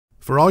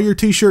For all your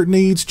t-shirt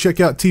needs, check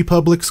out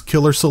TeePublic's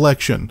Killer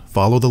Selection.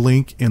 Follow the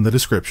link in the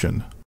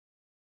description.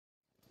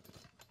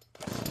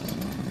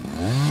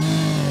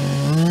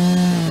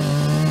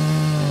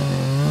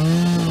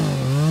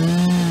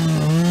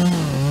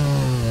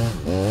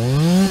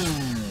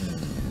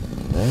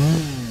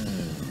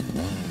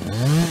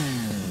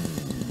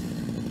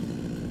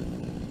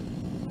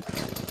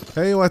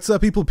 Hey, what's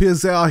up, people?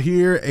 Pizzal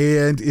here,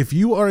 and if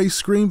you are a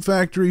Scream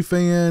Factory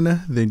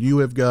fan, then you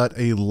have got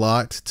a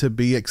lot to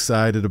be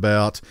excited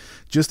about.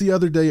 Just the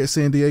other day at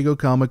San Diego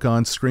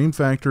Comic-Con, Scream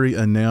Factory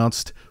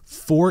announced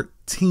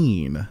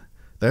 14,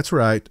 that's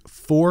right,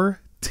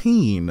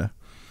 14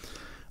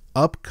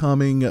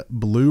 upcoming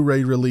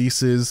Blu-ray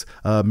releases,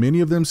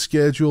 many of them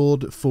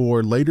scheduled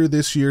for later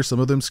this year, some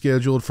of them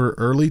scheduled for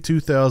early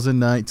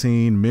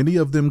 2019, many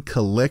of them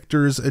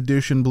collector's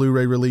edition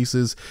Blu-ray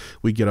releases.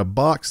 We get a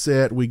box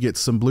set, we get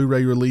some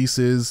Blu-ray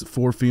releases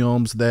for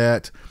films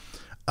that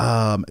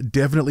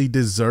definitely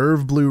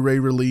deserve Blu-ray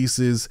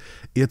releases.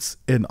 It's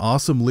an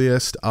awesome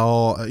list.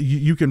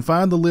 You can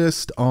find the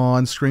list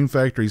on Scream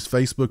Factory's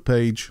Facebook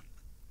page.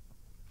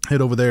 Head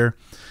over there,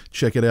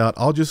 check it out.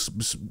 I'll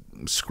just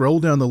scroll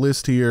down the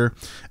list here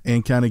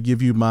and kind of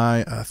give you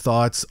my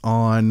thoughts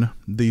on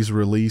these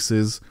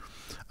releases.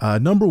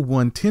 Number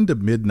 1, 10 to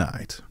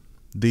Midnight.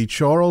 The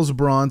Charles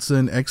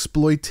Bronson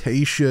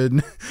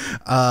exploitation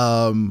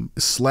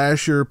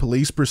slasher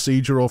police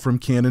procedural from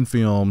Canon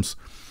Films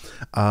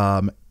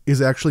is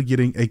actually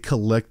getting a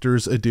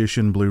collector's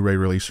edition Blu-ray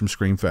release from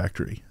Scream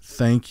Factory.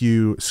 Thank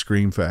you,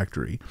 Scream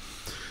Factory.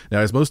 Now,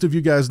 as most of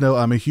you guys know,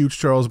 I'm a huge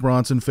Charles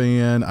Bronson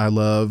fan. I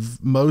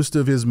love most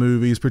of his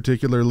movies,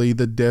 particularly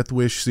the Death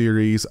Wish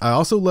series. I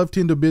also love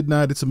 10 to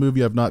Midnight. It's a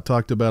movie I've not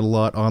talked about a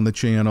lot on the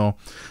channel,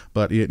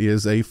 but it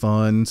is a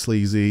fun,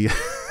 sleazy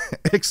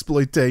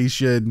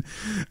exploitation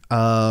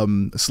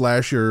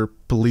slasher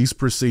police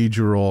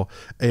procedural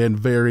and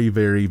very,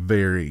 very,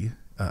 very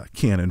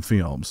Canon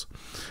Films.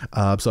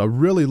 So I'm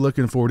really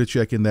looking forward to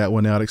checking that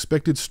one out.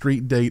 Expected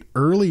street date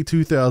early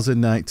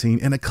 2019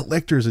 and a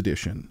collector's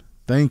edition.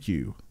 Thank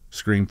you,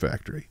 Scream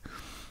Factory.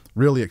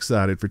 Really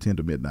excited for 10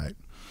 to Midnight.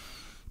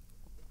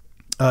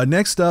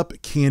 Next up,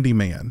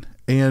 Candyman.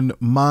 And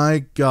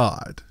my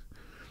God,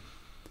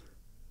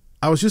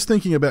 I was just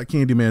thinking about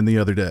Candyman the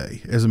other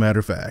day, as a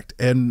matter of fact.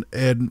 And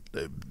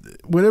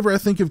whenever I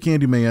think of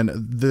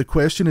Candyman, the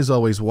question is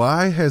always,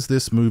 why has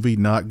this movie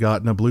not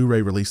gotten a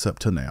Blu-ray release up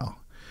to now?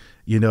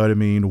 You know what I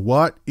mean?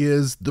 What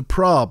is the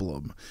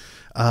problem?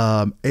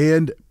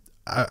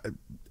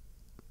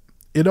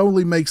 It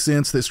only makes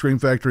sense that Scream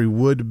Factory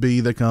would be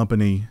the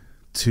company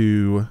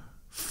to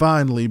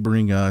finally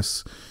bring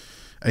us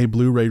a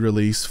Blu-ray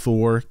release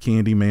for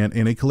Candyman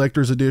and a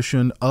collector's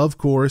edition, of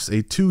course,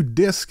 a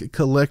 2-disc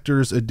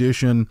collector's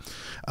edition.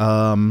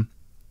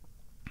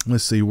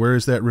 Let's see, where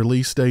is that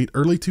release date?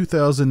 Early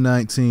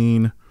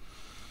 2019.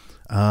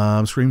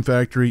 Scream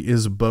Factory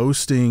is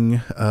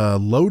boasting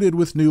loaded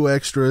with new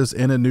extras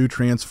and a new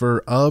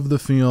transfer of the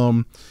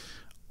film.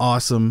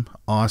 Awesome,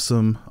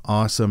 awesome,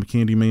 awesome.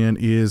 Candyman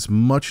is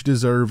much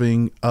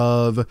deserving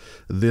of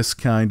this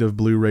kind of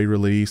Blu-ray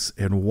release,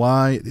 and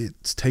why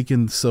it's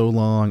taken so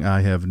long,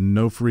 I have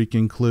no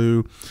freaking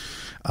clue.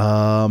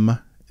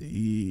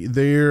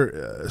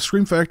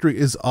 Scream Factory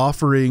is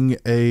offering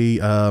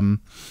a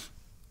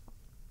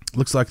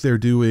looks like they're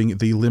doing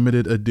the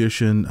limited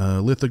edition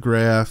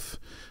lithograph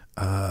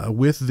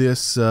with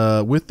this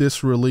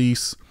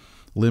release,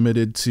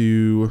 limited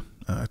to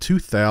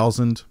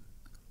 2,000.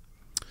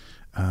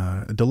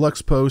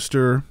 Deluxe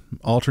poster,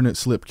 alternate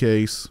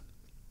slipcase,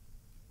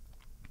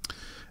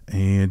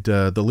 and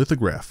the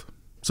lithograph.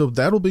 So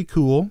that'll be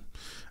cool.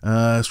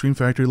 Scream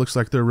Factory looks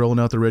like they're rolling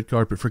out the red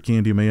carpet for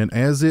Candyman,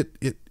 as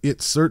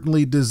it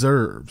certainly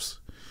deserves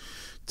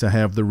to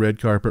have the red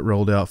carpet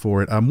rolled out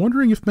for it. I'm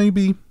wondering if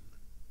maybe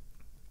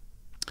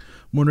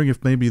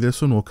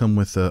this one will come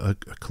with a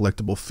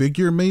collectible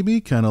figure, maybe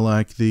kind of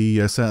like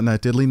the Silent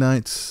Night Deadly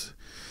Nights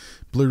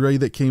Blu-ray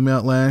that came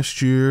out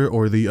last year,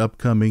 or the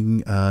upcoming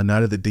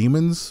Night of the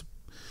Demons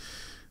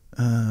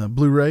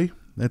Blu-ray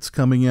that's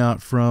coming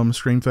out from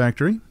Scream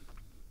Factory.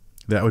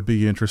 That would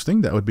be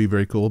interesting. That would be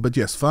very cool. But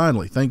yes,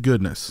 finally, thank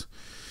goodness,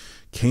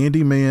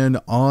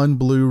 Candyman on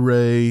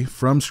Blu-ray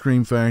from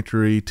Scream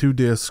Factory,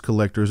 2-disc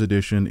collector's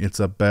edition. It's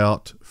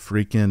about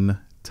freaking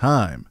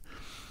time.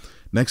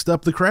 Next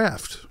up, The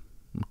Craft,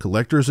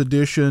 collector's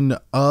edition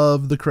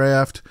of The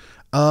Craft.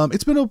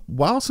 It's been a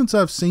while since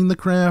I've seen The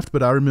Craft,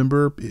 but I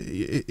remember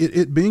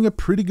it being a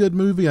pretty good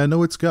movie. I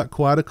know it's got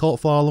quite a cult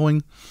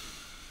following.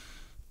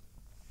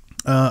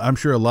 I'm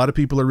sure a lot of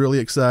people are really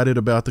excited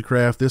about The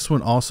Craft. This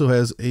one also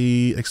has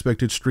a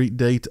expected street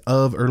date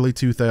of early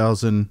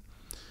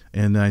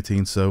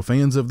 2019. So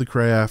fans of The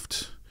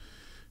Craft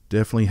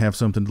definitely have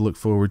something to look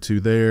forward to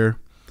there.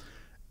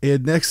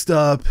 And next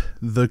up,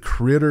 The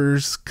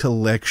Critters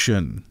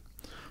Collection.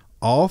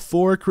 All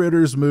 4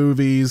 Critters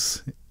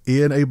movies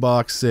in a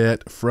box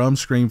set from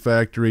Scream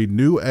Factory,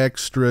 new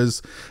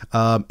extras,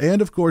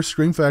 and of course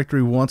Scream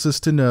Factory wants us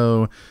to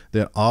know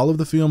that all of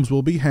the films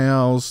will be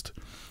housed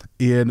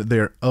in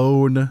their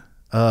own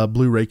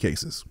Blu-ray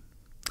cases.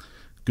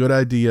 Good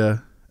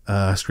idea,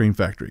 Scream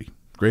Factory.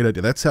 Great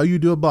idea. That's how you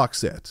do a box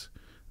set.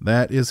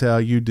 That is how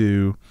you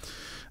do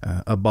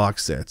a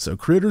box set. So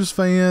Critters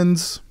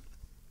fans,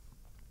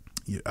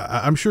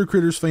 I'm sure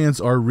Critters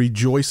fans are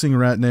rejoicing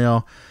right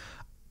now.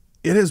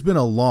 It has been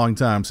a long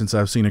time since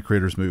I've seen a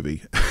Critters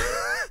movie.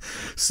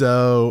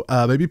 So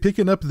maybe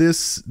picking up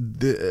this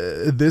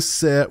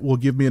set will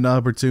give me an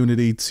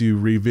opportunity to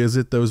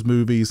revisit those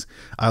movies.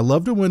 I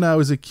loved them when I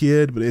was a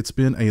kid, but it's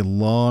been a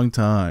long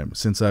time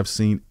since I've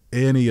seen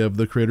any of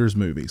the Critters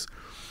movies.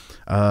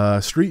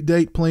 Street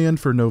date planned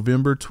for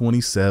November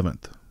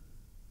 27th.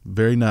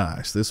 Very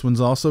nice. This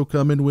one's also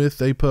coming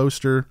with a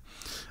poster,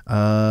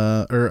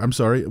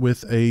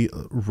 with a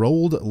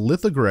rolled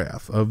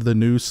lithograph of the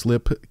new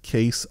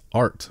slipcase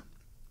art.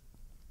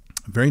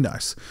 Very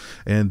nice.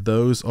 And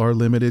those are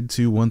limited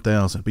to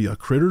 1,000. But yeah,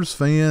 Critters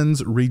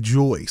fans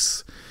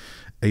rejoice.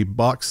 A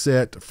box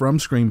set from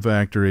Scream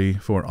Factory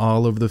for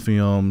all of the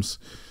films.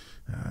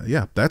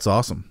 Yeah, that's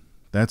awesome.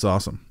 That's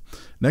awesome.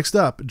 Next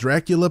up,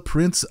 Dracula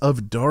Prince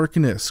of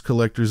Darkness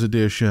Collector's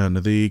Edition,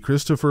 the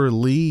Christopher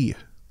Lee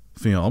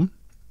film.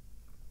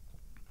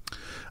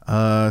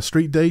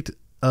 Street date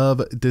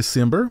of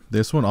December.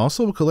 This one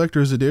also a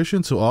collector's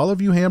edition. So all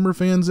of you Hammer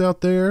fans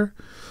out there,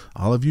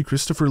 all of you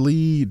Christopher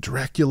Lee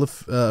Dracula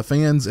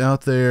fans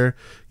out there,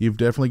 you've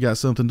definitely got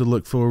something to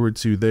look forward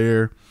to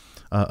there.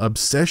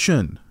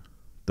 Obsession,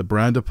 the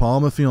Brian De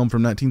Palma film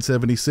from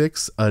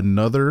 1976,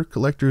 another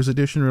collector's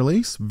edition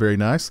release. Very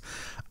nice.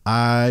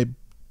 I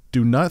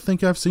do not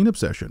think I've seen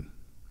Obsession.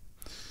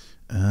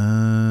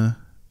 I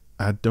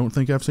don't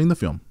think I've seen the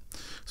film.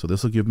 So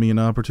this will give me an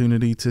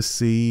opportunity to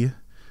see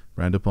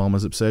Brian De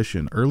Palma's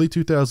Obsession. Early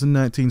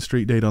 2019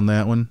 street date on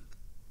that one.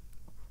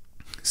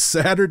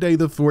 Saturday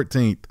the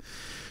 14th.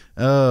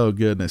 Oh,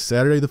 goodness.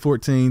 Saturday the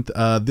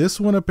 14th. This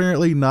one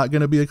apparently not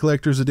going to be a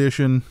collector's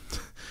edition.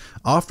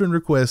 Often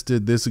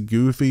requested, this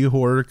goofy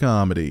horror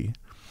comedy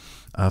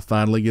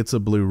finally gets a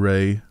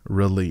Blu-ray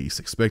release.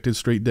 Expected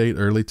street date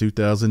early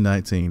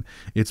 2019.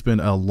 It's been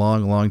a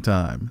long, long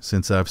time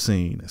since I've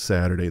seen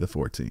Saturday the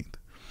 14th.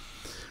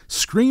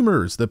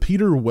 Screamers, the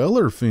Peter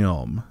Weller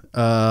film.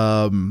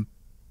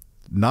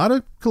 Not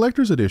a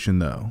collector's edition,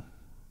 though.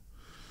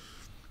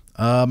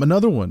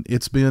 Another one.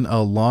 It's been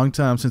a long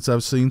time since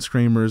I've seen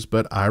Screamers,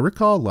 but I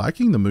recall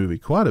liking the movie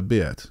quite a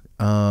bit.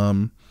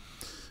 And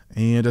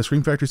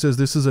Scream Factory says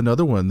this is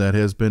another one that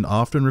has been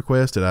often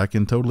requested. I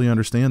can totally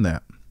understand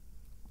that.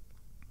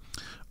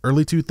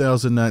 Early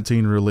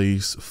 2019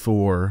 release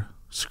for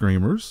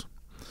Screamers.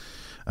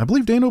 I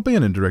believe Dan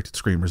O'Bannon directed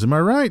Screamers. Am I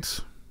right?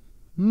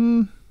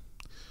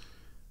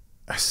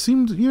 I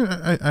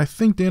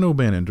think Dan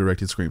O'Bannon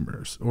directed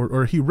Screamers,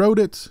 or he wrote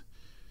it.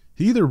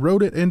 He either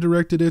wrote it and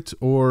directed it,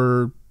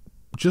 or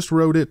just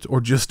wrote it, or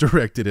just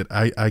directed it.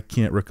 I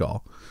can't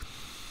recall.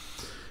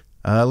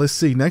 Let's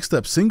see. Next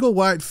up, Single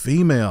White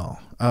Female.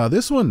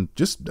 This one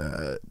just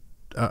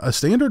a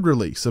standard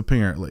release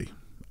apparently.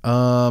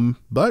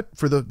 But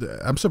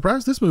I'm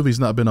surprised this movie's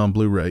not been on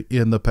Blu-ray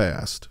in the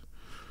past.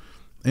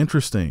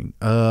 Interesting.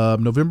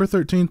 November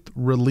 13th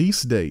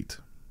release date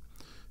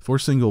for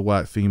Single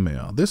White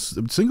Female. This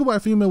Single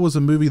White Female was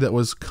a movie that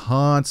was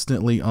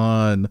constantly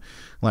on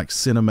like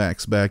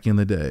Cinemax back in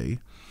the day.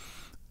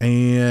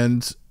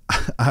 And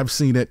I've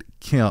seen it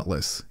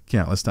countless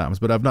times,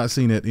 but I've not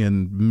seen it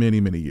in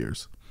many, many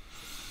years.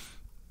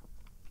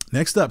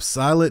 Next up,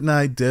 Silent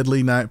Night,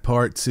 Deadly Night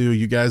Part 2.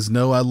 You guys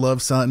know I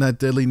love Silent Night,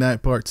 Deadly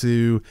Night Part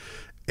 2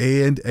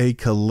 and a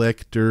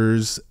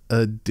collector's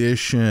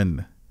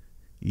edition.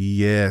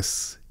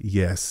 Yes.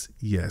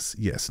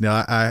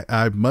 Now,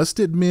 I must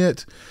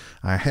admit,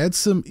 I had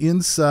some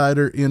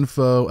insider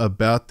info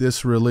about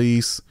this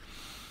release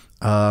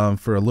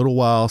for a little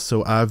while,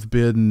 so I've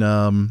been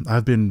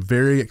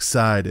very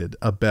excited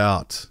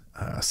about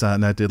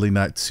Silent Night, Deadly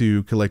Night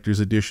 2 Collector's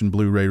Edition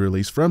Blu-ray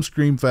release from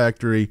Scream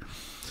Factory.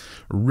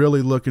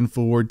 Really looking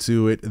forward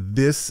to it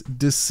this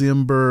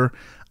December.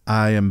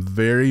 I am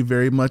very,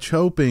 very much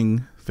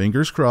hoping,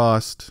 fingers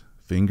crossed,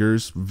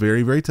 fingers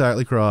very, very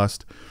tightly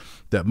crossed,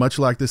 that much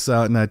like the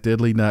Silent Night,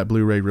 Deadly Night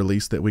Blu-ray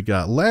release that we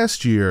got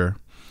last year,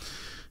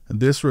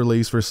 this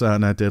release for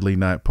Silent Night, Deadly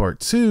Night Part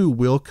 2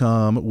 will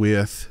come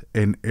with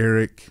an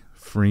Eric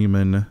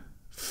Freeman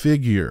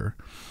figure.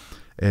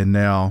 And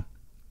now,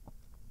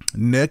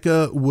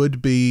 NECA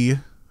would be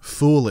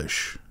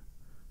foolish,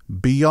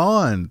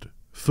 beyond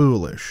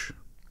foolish,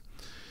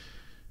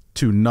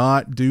 to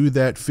not do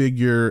that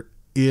figure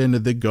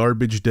in the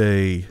Garbage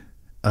Day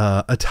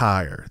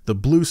attire. The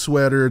blue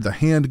sweater, the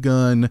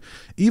handgun,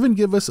 even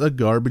give us a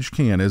garbage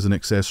can as an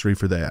accessory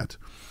for that.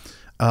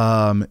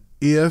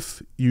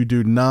 If you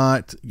do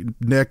not,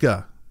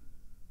 NECA,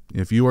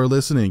 if you are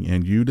listening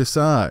and you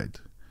decide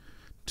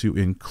to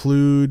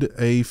include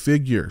a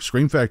figure,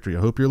 Scream Factory, I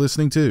hope you're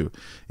listening too.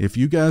 If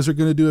you guys are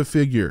going to do a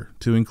figure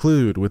to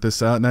include with the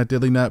Silent Night,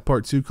 Deadly Night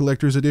Part 2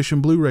 Collector's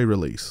Edition Blu-ray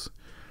release,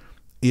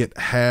 it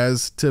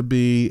has to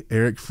be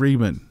Eric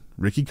Freeman,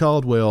 Ricky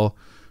Caldwell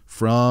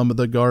from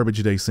the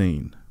Garbage Day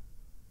scene.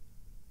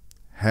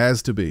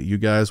 Has to be. You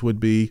guys would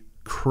be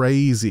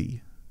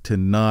crazy to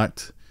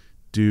not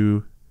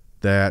do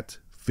that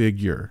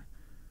figure.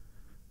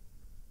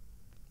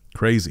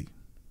 Crazy.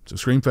 So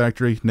Scream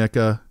Factory,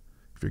 NECA,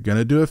 if you're going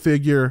to do a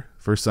figure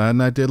for Silent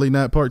Night, Deadly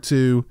Night Part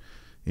 2,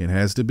 it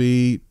has to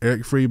be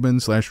Eric Friedman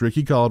 /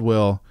 Ricky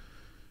Caldwell,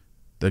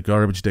 the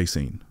Garbage Day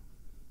Scene.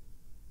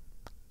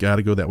 Got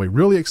to go that way.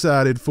 Really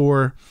excited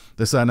for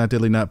the Silent Night,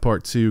 Deadly Night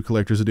Part 2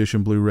 Collector's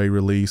Edition Blu-ray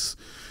release.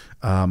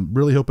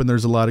 Really hoping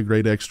there's a lot of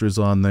great extras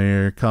on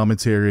there.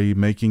 Commentary,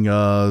 making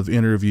of,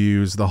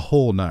 interviews, the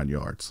whole 9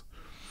 yards.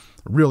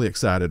 Really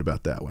excited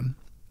about that one.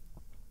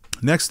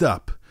 Next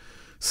up,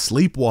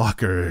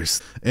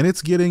 Sleepwalkers. And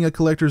it's getting a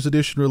collector's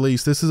edition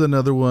release. This is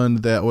another one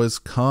that was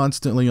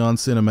constantly on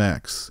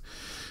Cinemax.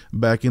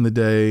 Back in the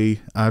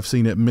day, I've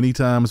seen it many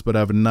times, but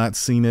I've not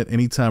seen it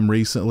anytime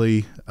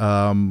recently.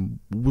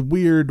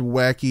 Weird,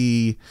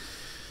 wacky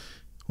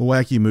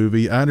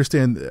movie. I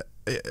understand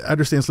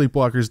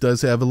Sleepwalkers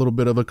does have a little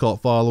bit of a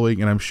cult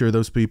following, and I'm sure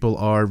those people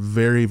are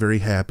very, very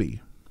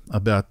happy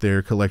about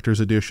their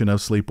collector's edition of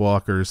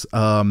Sleepwalkers.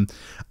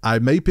 I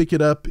may pick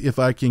it up if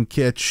I can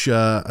catch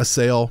a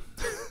sale.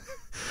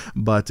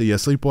 But yeah,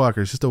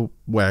 Sleepwalkers, just a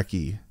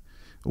wacky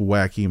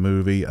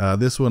movie.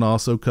 This one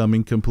also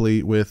coming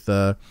complete with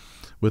a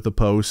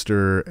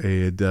poster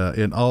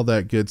and all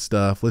that good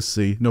stuff. Let's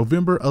see,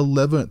 November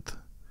 11th,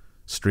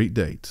 street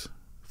date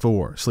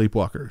for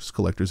Sleepwalkers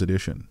Collector's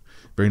Edition.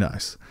 Very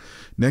nice.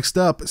 Next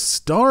up,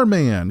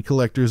 Starman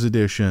Collector's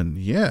Edition.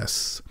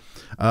 Yes.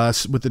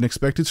 With an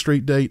expected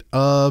street date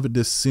of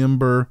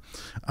December.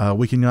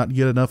 We cannot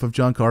get enough of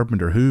John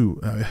Carpenter. Who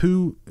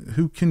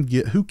could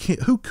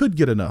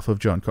get enough of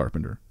John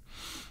Carpenter?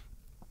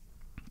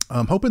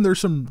 I'm hoping there's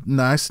some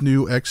nice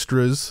new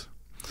extras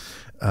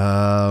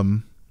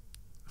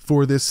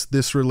for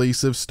this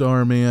release of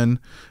Starman.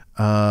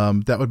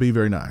 That would be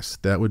very nice.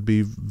 That would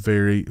be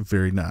very,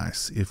 very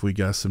nice if we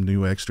got some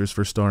new extras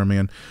for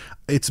Starman.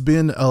 It's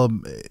been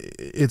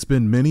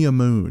many a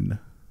moon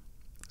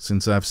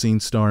since I've seen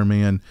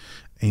Starman,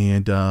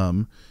 and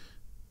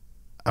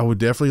I would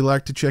definitely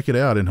like to check it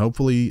out, and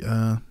hopefully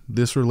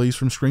this release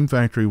from Scream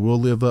Factory will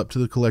live up to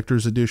the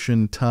collector's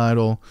edition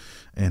title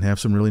and have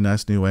some really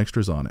nice new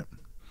extras on it.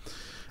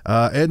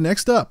 And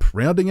next up,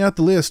 rounding out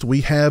the list,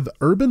 we have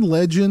Urban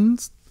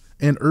Legends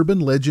and Urban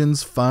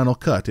Legends Final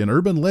Cut. And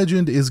Urban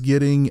Legend is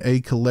getting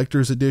a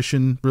collector's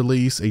edition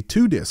release, a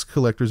 2-disc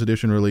collector's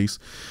edition release.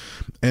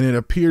 And it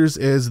appears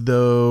as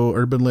though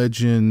Urban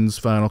Legends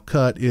Final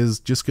Cut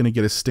is just going to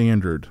get a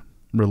standard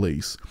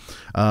release.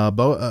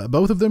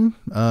 Both of them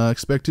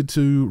expected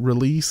to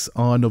release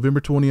on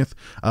November 20th.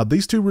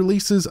 These two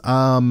releases,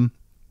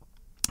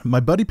 my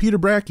buddy Peter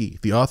Brackey,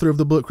 the author of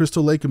the book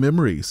Crystal Lake of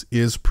Memories,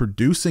 is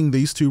producing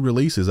these two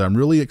releases. I'm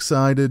really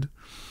excited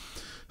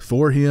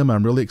for him.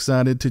 I'm really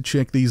excited to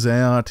check these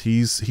out.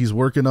 He's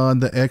working on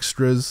the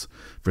extras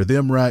for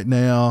them right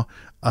now.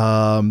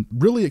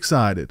 Really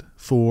excited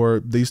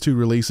for these two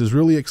releases.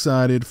 Really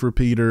excited for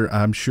Peter.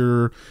 I'm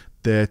sure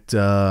that,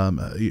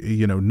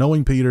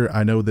 knowing Peter,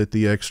 I know that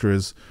the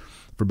extras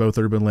for both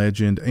Urban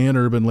Legend and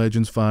Urban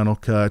Legends Final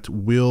Cut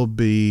will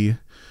be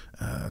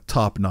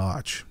top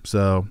notch.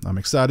 So I'm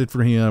excited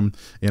for him,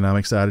 and I'm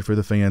excited for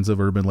the fans of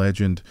Urban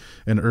Legend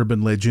and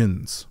Urban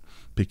Legends,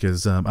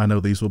 because I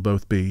know these will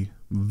both be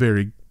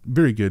very,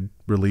 very good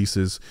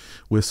releases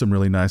with some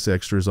really nice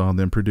extras on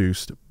them,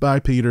 produced by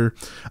Peter.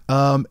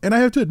 And I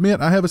have to admit,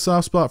 I have a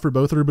soft spot for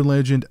both Urban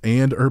Legend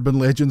and Urban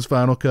Legends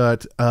Final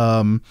Cut.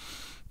 I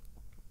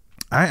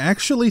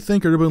actually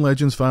think Urban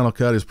Legends Final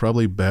Cut is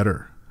probably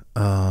better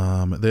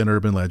than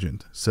Urban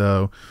Legend.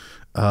 So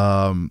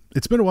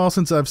it's been a while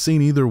since I've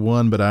seen either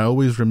one, but I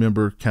always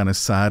remember kind of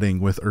siding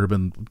with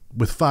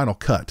Final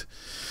Cut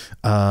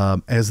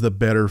as the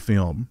better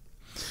film.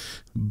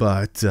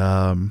 But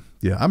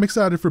yeah, I'm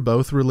excited for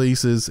both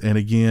releases, and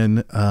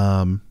again,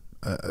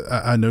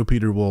 I know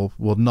Peter will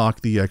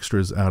knock the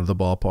extras out of the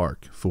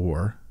ballpark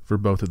for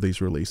both of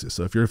these releases.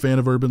 So if you're a fan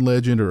of Urban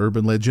Legend or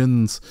Urban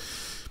Legends,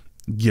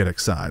 get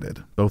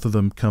excited. Both of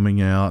them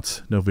coming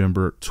out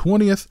November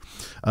 20th.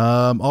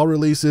 All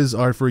releases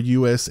are for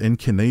U.S. and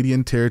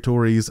Canadian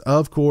territories.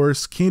 Of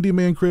course,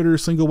 Candyman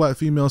Critters, Single White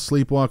Female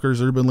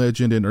Sleepwalkers, Urban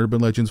Legend, and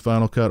Urban Legends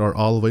Final Cut are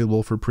all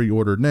available for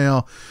pre-order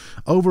now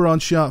over on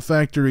Shout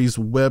Factory's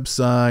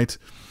website.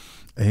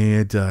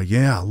 And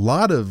yeah, a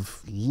lot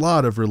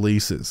of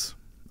releases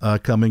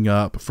coming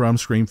up from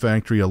Scream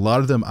Factory. A lot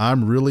of them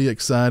I'm really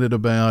excited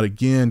about.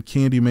 Again,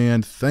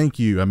 Candyman, thank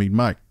you. I mean,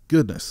 my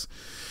goodness.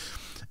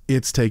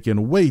 It's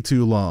taken way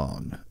too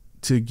long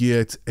to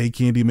get a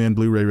Candyman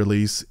Blu-ray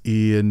release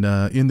in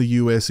the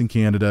U.S. and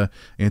Canada,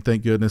 and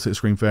thank goodness that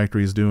Scream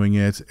Factory is doing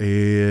it,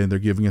 and they're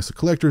giving us a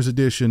collector's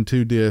edition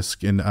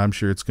 2-disc, and I'm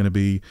sure it's going to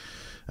be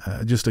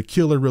just a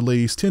killer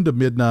release. 10 to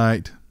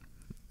midnight.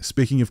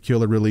 Speaking of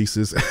killer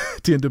releases,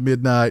 10 to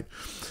midnight.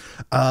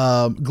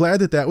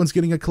 Glad that one's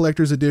getting a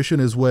collector's edition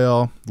as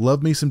well.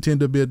 Love me some 10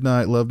 to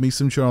midnight. Love me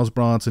some Charles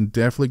Bronson.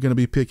 Definitely going to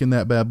be picking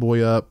that bad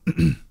boy up.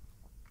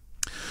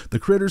 The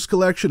Critters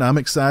collection, I'm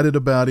excited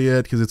about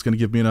it because it's going to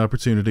give me an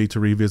opportunity to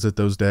revisit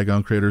those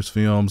daggone Critters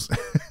films.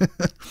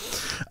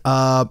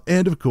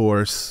 And of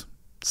course,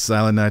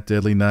 Silent Night,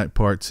 Deadly Night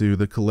Part 2,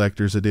 the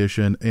Collector's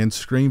Edition, and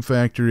Scream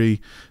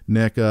Factory,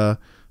 NECA,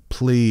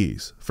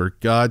 please, for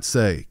God's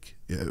sake,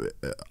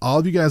 all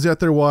of you guys out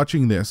there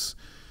watching this,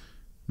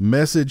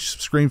 message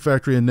Scream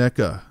Factory and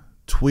NECA,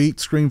 tweet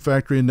Scream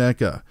Factory and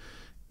NECA.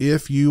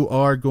 If you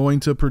are going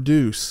to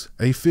produce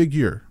a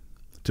figure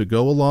to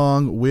go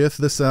along with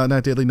the Silent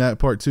Night, Deadly Night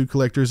Part 2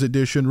 Collector's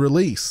Edition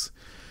release,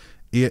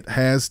 it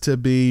has to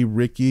be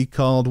Ricky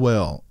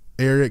Caldwell,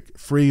 Eric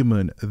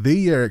Freeman,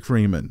 the Eric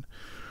Freeman,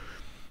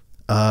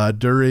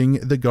 during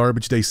the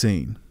Garbage Day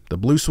scene. The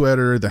blue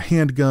sweater, the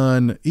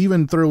handgun,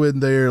 even throw in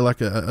there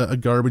like a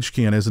garbage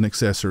can as an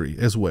accessory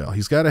as well.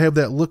 He's got to have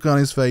that look on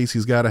his face.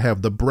 He's got to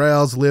have the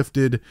brows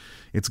lifted.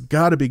 It's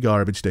got to be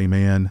Garbage Day,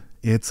 man.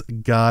 It's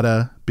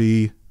gotta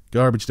be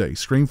Garbage Day.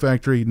 Scream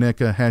Factory,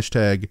 NECA,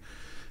 hashtag,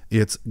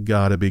 it's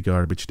gotta be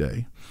Garbage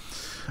Day.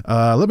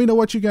 Let me know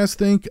what you guys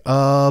think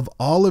of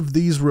all of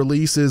these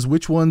releases.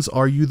 Which ones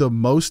are you the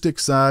most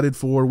excited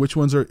for? Which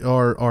ones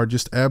are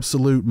just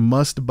absolute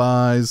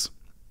must-buys?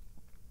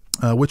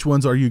 Which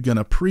ones are you going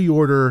to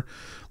pre-order?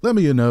 Let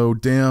me know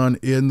down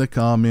in the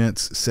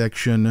comments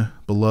section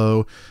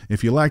below.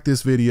 If you like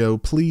this video,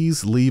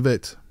 please leave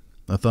it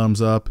a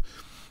thumbs up.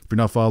 If you're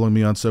not following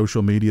me on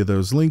social media,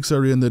 those links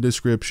are in the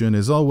description.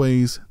 As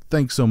always,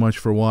 thanks so much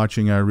for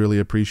watching. I really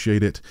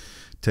appreciate it.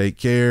 Take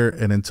care,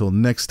 and until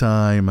next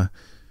time,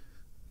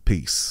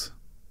 peace.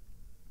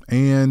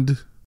 And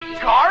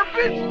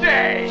Garbage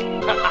Day!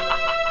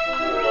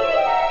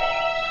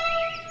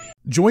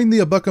 join the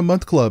 $1 a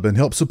month club and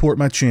help support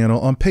my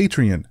channel on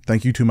Patreon.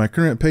 Thank you to my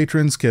current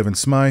patrons: Kevin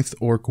Smythe,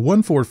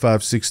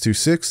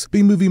 Orc145626,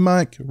 B-Movie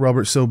Mike,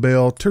 Robert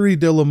Sobel, Turi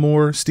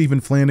Delamore,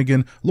 Stephen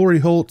Flanagan, Lori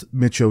Holt,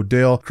 Mitch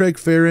Odell, Craig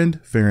Farrand,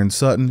 Farron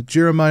Sutton,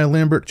 Jeremiah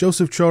Lambert,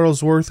 Joseph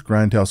Charlesworth,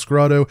 Grindhouse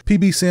Grotto,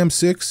 PB Sam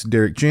 6,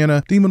 Derek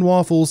Jana, Demon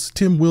Waffles,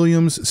 Tim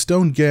Williams,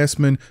 Stone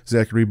Gassman,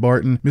 Zachary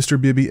Barton,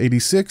 Mr. Bibby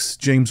 86,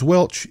 James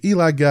Welch,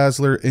 Eli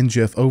Geisler, and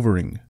Jeff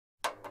Overing.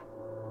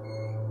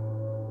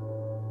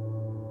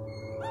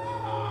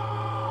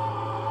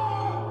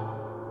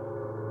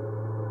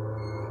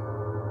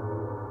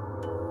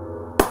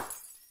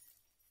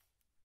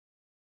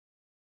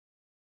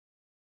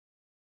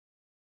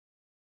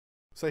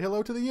 Say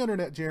hello to the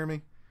internet,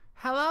 Jeremy.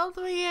 Hello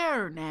to the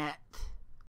internet.